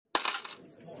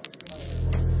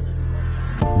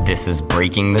This is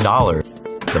Breaking the Dollar,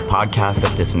 the podcast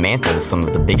that dismantles some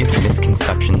of the biggest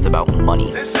misconceptions about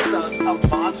money. This is a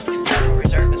monster. The Federal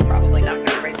Reserve is probably not going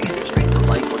to raise the interest rate.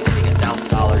 Likely hitting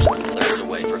 $1,000. There is a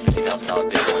way for a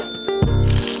 $50,000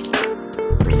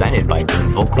 Bitcoin. Presented by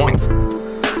eventful coins.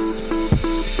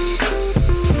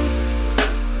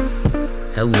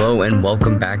 Hello and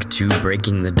welcome back to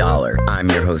Breaking the Dollar. I'm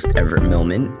your host, Everett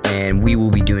Millman, and we will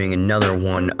be doing another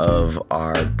one of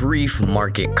our brief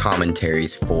market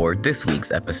commentaries for this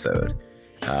week's episode.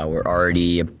 We're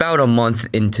already about a month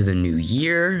into the new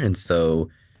year, and so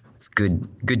it's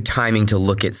good timing to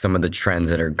look at some of the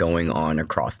trends that are going on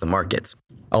across the markets.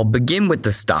 I'll begin with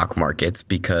the stock markets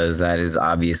because that is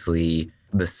obviously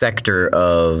the sector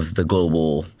of the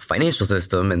global financial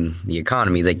system and the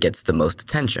economy that gets the most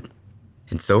attention.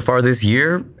 And so far this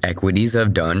year, equities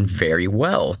have done very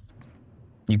well.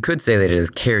 You could say that it has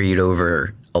carried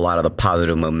over a lot of the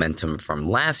positive momentum from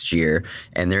last year,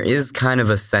 and there is kind of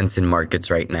a sense in markets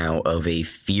right now of a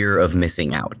fear of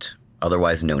missing out,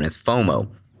 otherwise known as FOMO.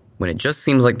 When it just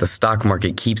seems like the stock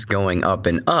market keeps going up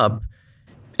and up,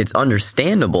 it's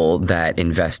understandable that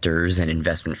investors and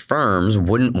investment firms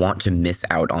wouldn't want to miss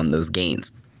out on those gains.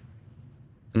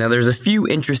 Now, there's a few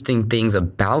interesting things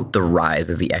about the rise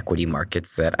of the equity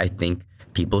markets that I think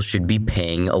people should be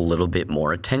paying a little bit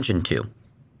more attention to.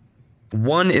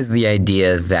 One is the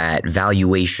idea that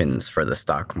valuations for the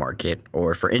stock market,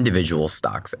 or for individual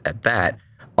stocks at that,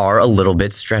 are a little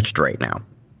bit stretched right now.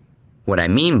 What I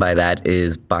mean by that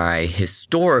is by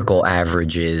historical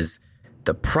averages,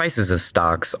 the prices of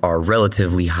stocks are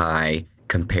relatively high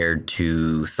compared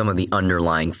to some of the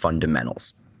underlying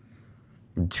fundamentals.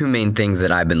 The two main things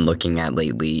that I've been looking at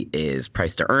lately is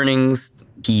price to earnings,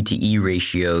 P/E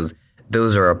ratios.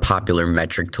 Those are a popular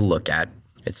metric to look at.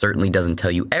 It certainly doesn't tell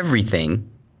you everything,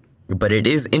 but it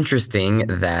is interesting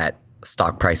that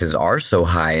stock prices are so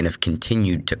high and have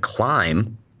continued to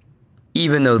climb,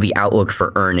 even though the outlook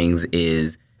for earnings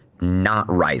is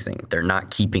not rising. They're not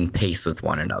keeping pace with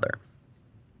one another.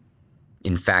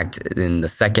 In fact, in the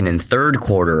second and third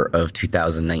quarter of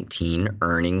 2019,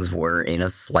 earnings were in a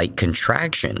slight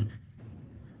contraction.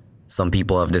 Some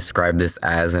people have described this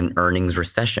as an earnings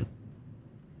recession.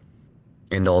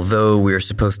 And although we're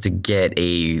supposed to get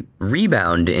a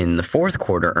rebound in the fourth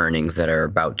quarter earnings that are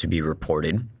about to be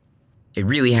reported, it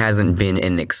really hasn't been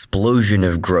an explosion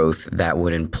of growth that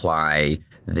would imply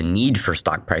the need for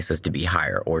stock prices to be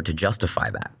higher or to justify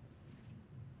that.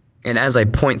 And as I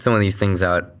point some of these things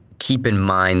out, keep in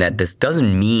mind that this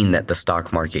doesn't mean that the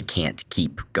stock market can't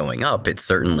keep going up. It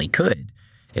certainly could.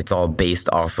 It's all based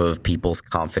off of people's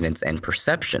confidence and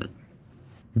perception.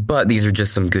 But these are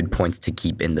just some good points to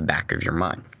keep in the back of your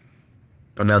mind.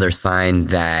 Another sign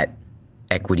that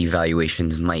equity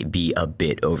valuations might be a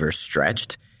bit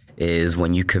overstretched is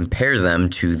when you compare them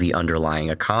to the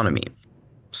underlying economy.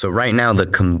 So right now, the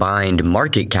combined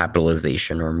market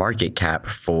capitalization or market cap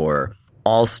for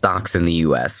all stocks in the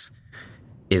US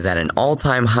is at an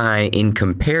all-time high in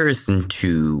comparison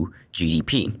to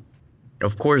GDP.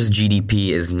 Of course,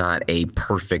 GDP is not a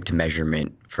perfect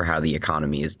measurement for how the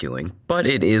economy is doing, but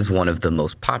it is one of the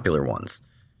most popular ones.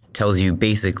 It tells you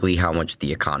basically how much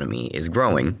the economy is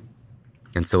growing.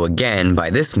 And so again, by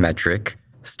this metric,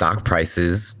 stock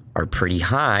prices are pretty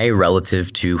high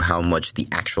relative to how much the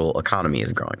actual economy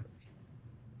is growing.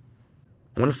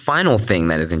 One final thing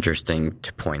that is interesting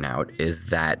to point out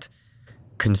is that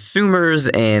consumers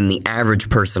and the average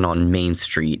person on Main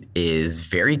Street is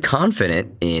very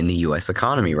confident in the U.S.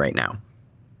 economy right now.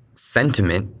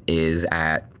 Sentiment is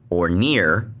at or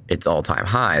near its all-time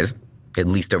highs, at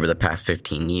least over the past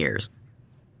 15 years.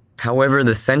 However,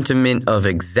 the sentiment of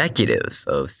executives,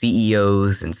 of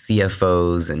CEOs and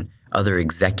CFOs and other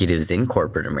executives in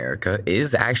corporate America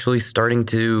is actually starting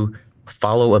to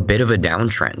follow a bit of a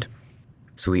downtrend.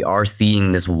 So we are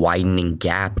seeing this widening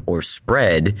gap or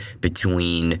spread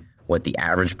between what the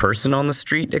average person on the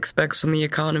street expects from the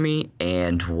economy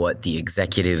and what the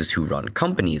executives who run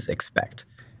companies expect.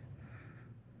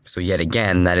 So yet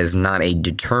again, that is not a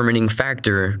determining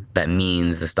factor that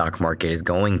means the stock market is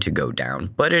going to go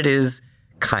down, but it is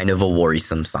kind of a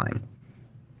worrisome sign.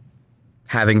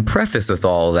 Having prefaced with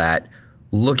all that,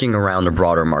 looking around the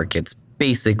broader markets,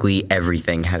 basically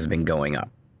everything has been going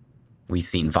up. We've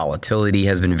seen volatility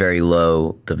has been very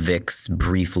low. The VIX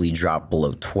briefly dropped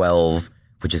below 12,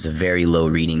 which is a very low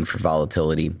reading for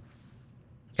volatility.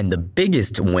 And the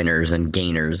biggest winners and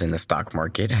gainers in the stock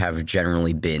market have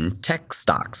generally been tech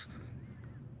stocks.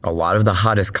 A lot of the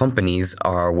hottest companies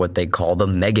are what they call the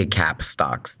mega cap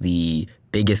stocks, the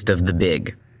biggest of the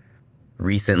big.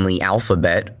 Recently,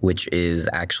 Alphabet, which is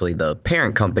actually the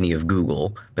parent company of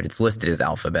Google, but it's listed as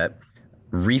Alphabet,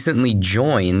 recently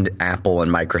joined Apple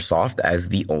and Microsoft as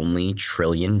the only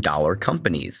trillion-dollar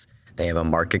companies. They have a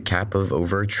market cap of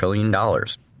over $1 trillion.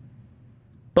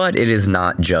 But it is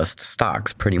not just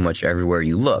stocks. Pretty much everywhere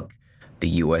you look, the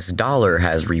US dollar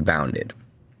has rebounded.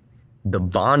 The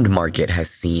bond market has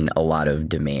seen a lot of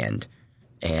demand.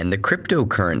 And the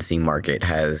cryptocurrency market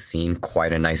has seen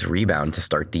quite a nice rebound to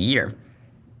start the year.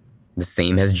 The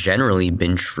same has generally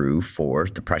been true for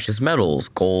the precious metals.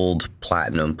 Gold,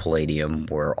 platinum, palladium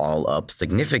were all up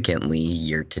significantly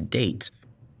year to date.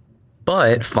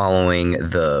 But following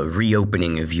the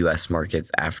reopening of U.S.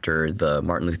 markets after the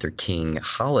Martin Luther King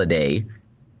holiday,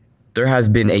 there has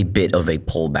been a bit of a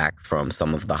pullback from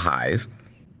some of the highs.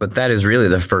 But that is really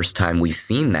the first time we've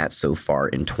seen that so far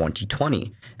in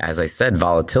 2020. As I said,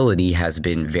 volatility has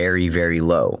been very, very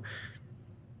low.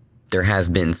 There has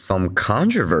been some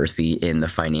controversy in the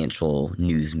financial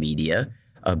news media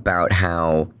about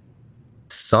how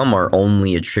some are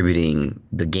only attributing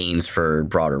the gains for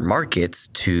broader markets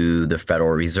to the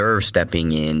Federal Reserve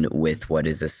stepping in with what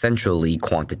is essentially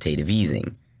quantitative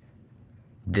easing.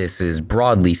 This is,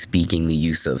 broadly speaking, the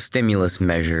use of stimulus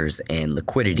measures and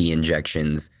liquidity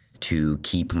injections to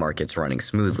keep markets running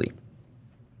smoothly.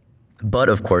 But,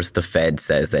 of course, the Fed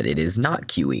says that it is not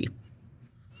QE.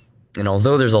 And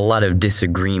although there's a lot of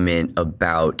disagreement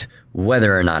about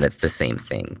whether or not it's the same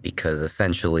thing, because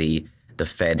essentially the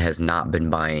Fed has not been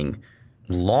buying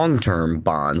long-term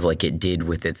bonds like it did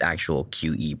with its actual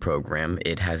QE program.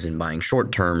 It has been buying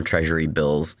short-term treasury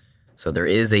bills. So there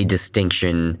is a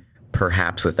distinction,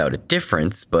 perhaps without a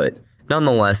difference, but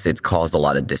nonetheless, it's caused a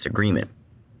lot of disagreement.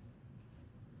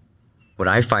 What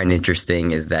I find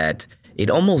interesting is that it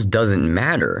almost doesn't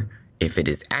matter if it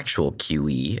is actual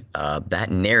QE.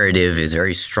 That narrative is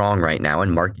very strong right now,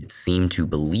 and markets seem to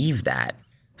believe that.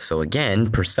 So again,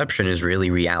 perception is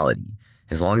really reality.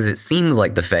 As long as it seems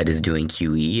like the Fed is doing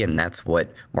QE, and that's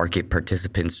what market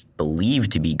participants believe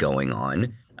to be going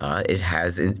on, it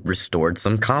has restored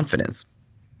some confidence.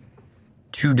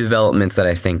 Two developments that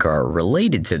I think are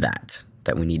related to that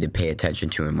we need to pay attention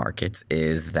to in markets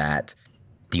is that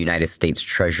the United States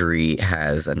Treasury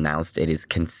has announced it is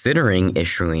considering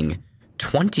issuing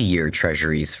 20-year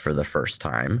treasuries for the first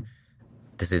time.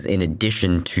 This is in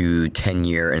addition to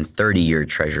 10-year and 30-year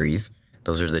treasuries.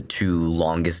 Those are the two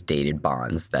longest dated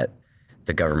bonds that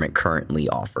the government currently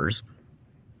offers.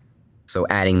 So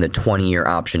adding the 20-year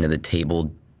option to the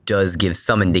table does give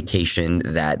some indication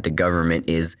that the government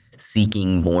is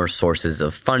seeking more sources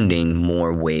of funding,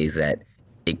 more ways that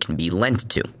it can be lent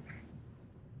to.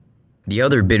 The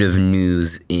other bit of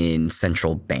news in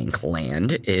central bank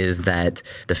land is that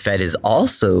the Fed is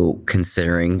also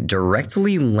considering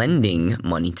directly lending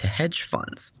money to hedge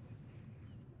funds.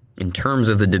 In terms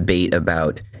of the debate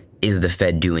about is the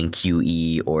Fed doing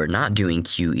QE or not doing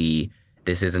QE,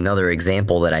 this is another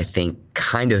example that I think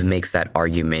kind of makes that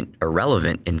argument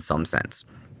irrelevant in some sense.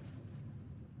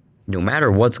 No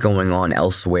matter what's going on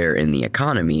elsewhere in the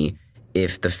economy,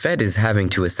 if the Fed is having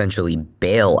to essentially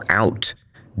bail out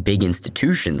big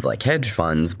institutions like hedge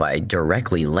funds by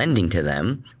directly lending to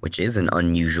them, which is an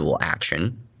unusual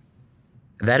action,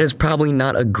 that is probably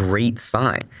not a great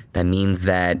sign. That means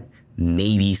that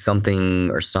maybe something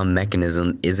or some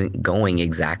mechanism isn't going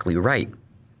exactly right.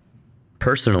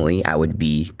 Personally, I would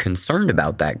be concerned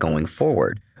about that going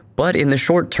forward. But in the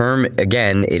short term,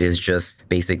 again, it is just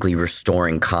basically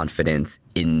restoring confidence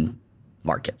in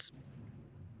markets.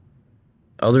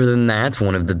 Other than that,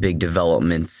 one of the big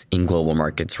developments in global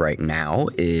markets right now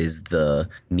is the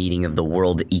meeting of the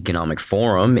World Economic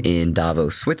Forum in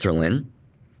Davos, Switzerland.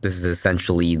 This is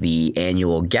essentially the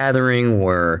annual gathering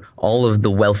where all of the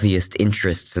wealthiest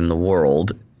interests in the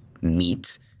world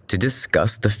meet to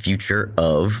discuss the future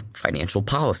of financial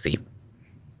policy.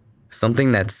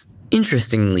 Something that's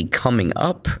interestingly coming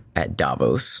up at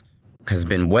Davos has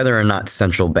been whether or not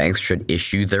central banks should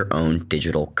issue their own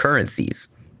digital currencies.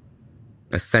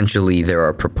 Essentially, there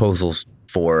are proposals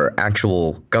for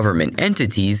actual government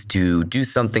entities to do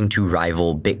something to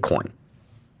rival Bitcoin.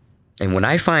 And what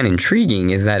I find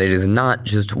intriguing is that it is not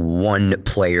just one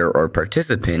player or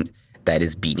participant that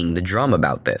is beating the drum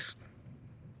about this.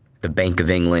 The Bank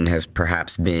of England has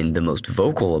perhaps been the most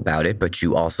vocal about it, but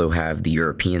you also have the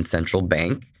European Central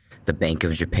Bank, the Bank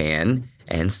of Japan,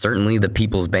 and certainly the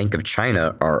People's Bank of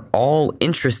China are all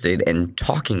interested in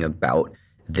talking about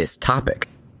this topic.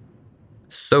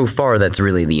 So far, that's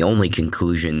really the only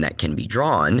conclusion that can be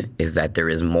drawn, is that there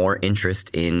is more interest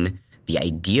in the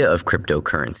idea of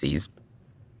cryptocurrencies.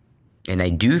 And I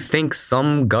do think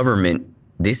some government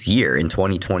this year in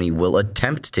 2020 will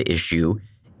attempt to issue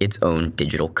its own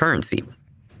digital currency.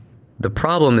 The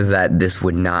problem is that this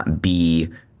would not be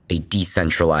a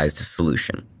decentralized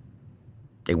solution.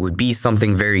 It would be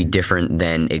something very different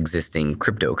than existing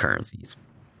cryptocurrencies.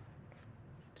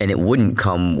 And it wouldn't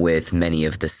come with many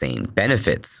of the same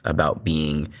benefits about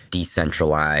being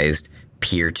decentralized,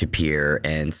 peer-to-peer,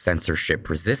 and censorship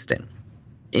resistant.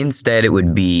 Instead, it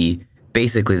would be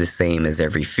basically the same as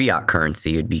every fiat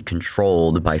currency. It would be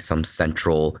controlled by some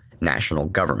central national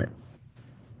government.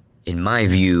 In my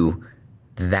view,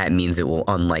 that means it will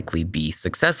unlikely be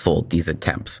successful, these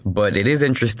attempts. But it is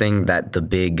interesting that the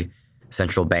big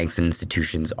central banks and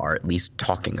institutions are at least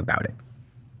talking about it.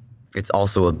 It's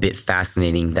also a bit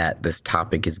fascinating that this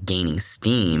topic is gaining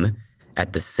steam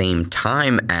at the same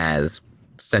time as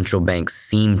central banks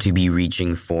seem to be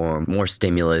reaching for more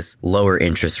stimulus, lower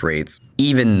interest rates,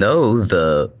 even though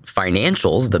the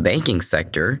financials, the banking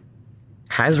sector,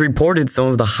 has reported some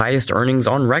of the highest earnings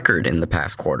on record in the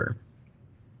past quarter.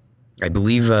 I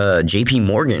believe JP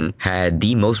Morgan had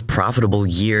the most profitable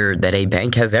year that a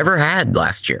bank has ever had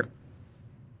last year.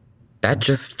 That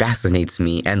just fascinates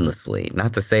me endlessly.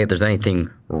 Not to say that there's anything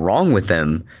wrong with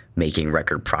them making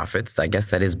record profits. I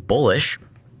guess that is bullish.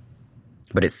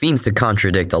 But it seems to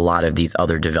contradict a lot of these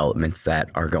other developments that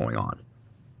are going on.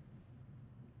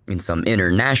 In some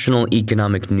international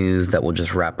economic news that we'll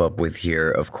just wrap up with here,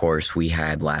 of course, we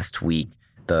had last week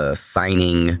the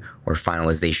signing or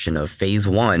finalization of phase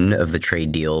 1 of the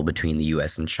trade deal between the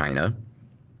US and China.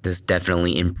 This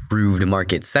definitely improved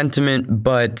market sentiment,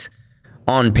 but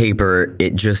on paper,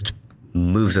 it just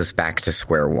moves us back to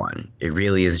square one. It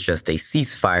really is just a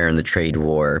ceasefire in the trade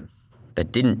war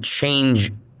that didn't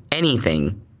change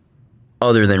anything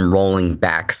other than rolling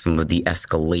back some of the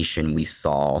escalation we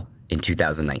saw in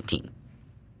 2019.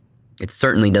 It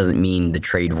certainly doesn't mean the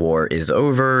trade war is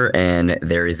over, and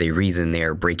there is a reason they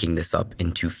are breaking this up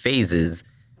into phases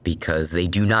because they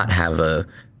do not have a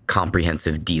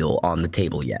comprehensive deal on the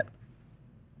table yet.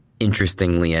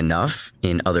 Interestingly enough,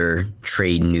 in other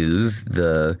trade news,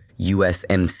 the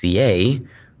USMCA,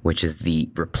 which is the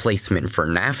replacement for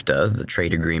NAFTA, the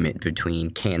trade agreement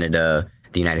between Canada,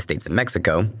 the United States, and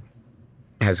Mexico,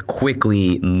 has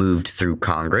quickly moved through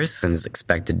Congress and is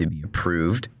expected to be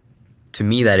approved. To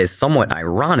me, that is somewhat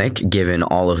ironic given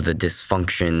all of the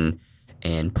dysfunction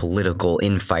and political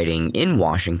infighting in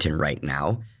Washington right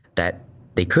now, that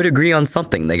they could agree on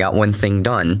something. They got one thing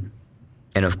done.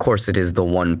 And of course, it is the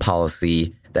one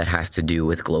policy that has to do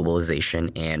with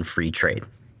globalization and free trade.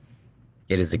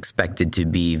 It is expected to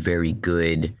be very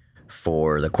good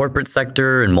for the corporate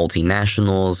sector and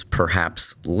multinationals,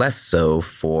 perhaps less so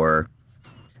for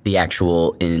the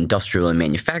actual industrial and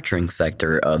manufacturing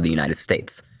sector of the United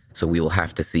States. So we will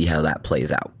have to see how that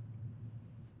plays out.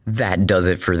 That does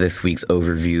it for this week's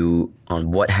overview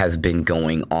on what has been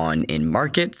going on in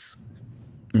markets.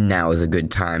 Now is a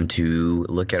good time to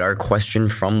look at our question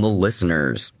from the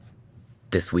listeners.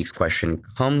 This week's question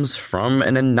comes from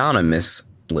an anonymous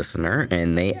listener,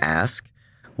 and they ask,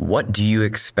 what do you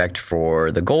expect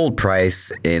for the gold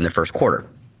price in the first quarter?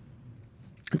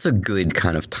 It's a good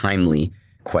kind of timely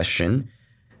question.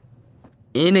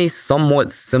 In a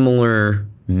somewhat similar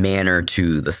manner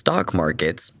to the stock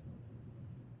markets,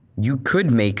 you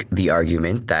could make the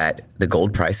argument that the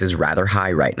gold price is rather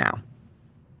high right now.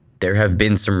 There have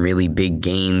been some really big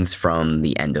gains from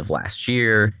the end of last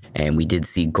year, and we did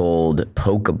see gold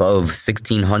poke above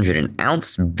 1,600 an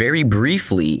ounce very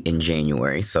briefly in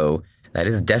January, so that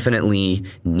is definitely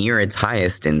near its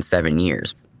highest in 7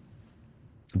 years.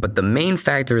 But the main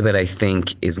factor that I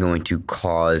think is going to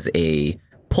cause a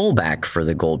pullback for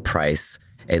the gold price,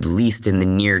 at least in the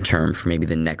near term for maybe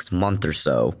the next month or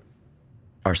so,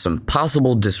 are some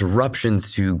possible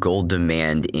disruptions to gold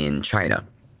demand in China.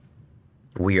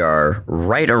 We are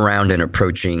right around and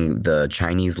approaching the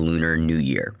Chinese Lunar New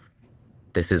Year.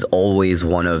 This is always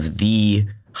one of the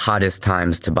hottest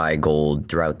times to buy gold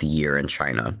throughout the year in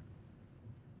China.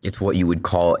 It's what you would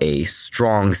call a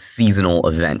strong seasonal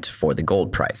event for the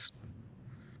gold price.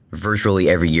 Virtually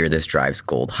every year this drives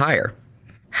gold higher.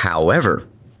 However,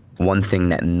 one thing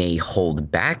that may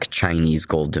hold back Chinese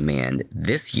gold demand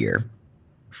this year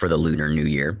for the Lunar New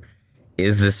Year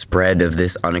is the spread of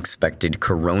this unexpected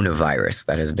coronavirus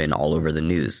that has been all over the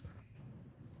news.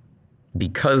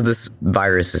 Because this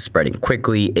virus is spreading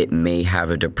quickly, it may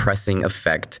have a depressing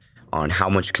effect on how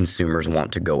much consumers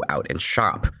want to go out and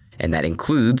shop, and that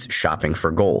includes shopping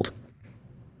for gold.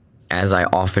 As I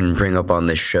often bring up on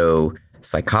this show,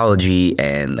 psychology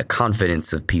and the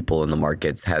confidence of people in the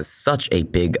markets has such a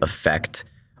big effect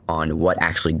on what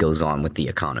actually goes on with the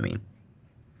economy.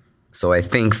 So I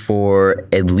think for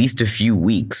at least a few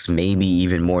weeks, maybe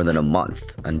even more than a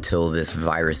month, until this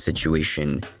virus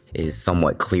situation is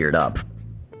somewhat cleared up,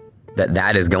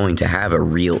 that is going to have a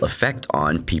real effect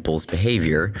on people's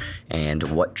behavior and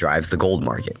what drives the gold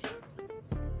market.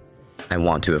 I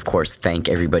want to, of course, thank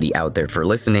everybody out there for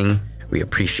listening. We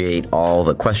appreciate all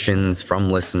the questions from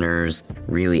listeners.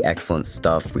 Really excellent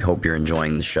stuff. We hope you're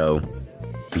enjoying the show.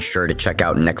 Be sure to check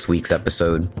out next week's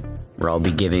episode, where I'll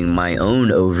be giving my own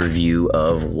overview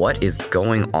of what is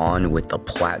going on with the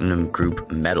platinum group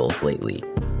metals lately.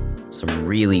 Some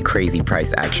really crazy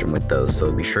price action with those,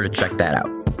 so be sure to check that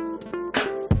out.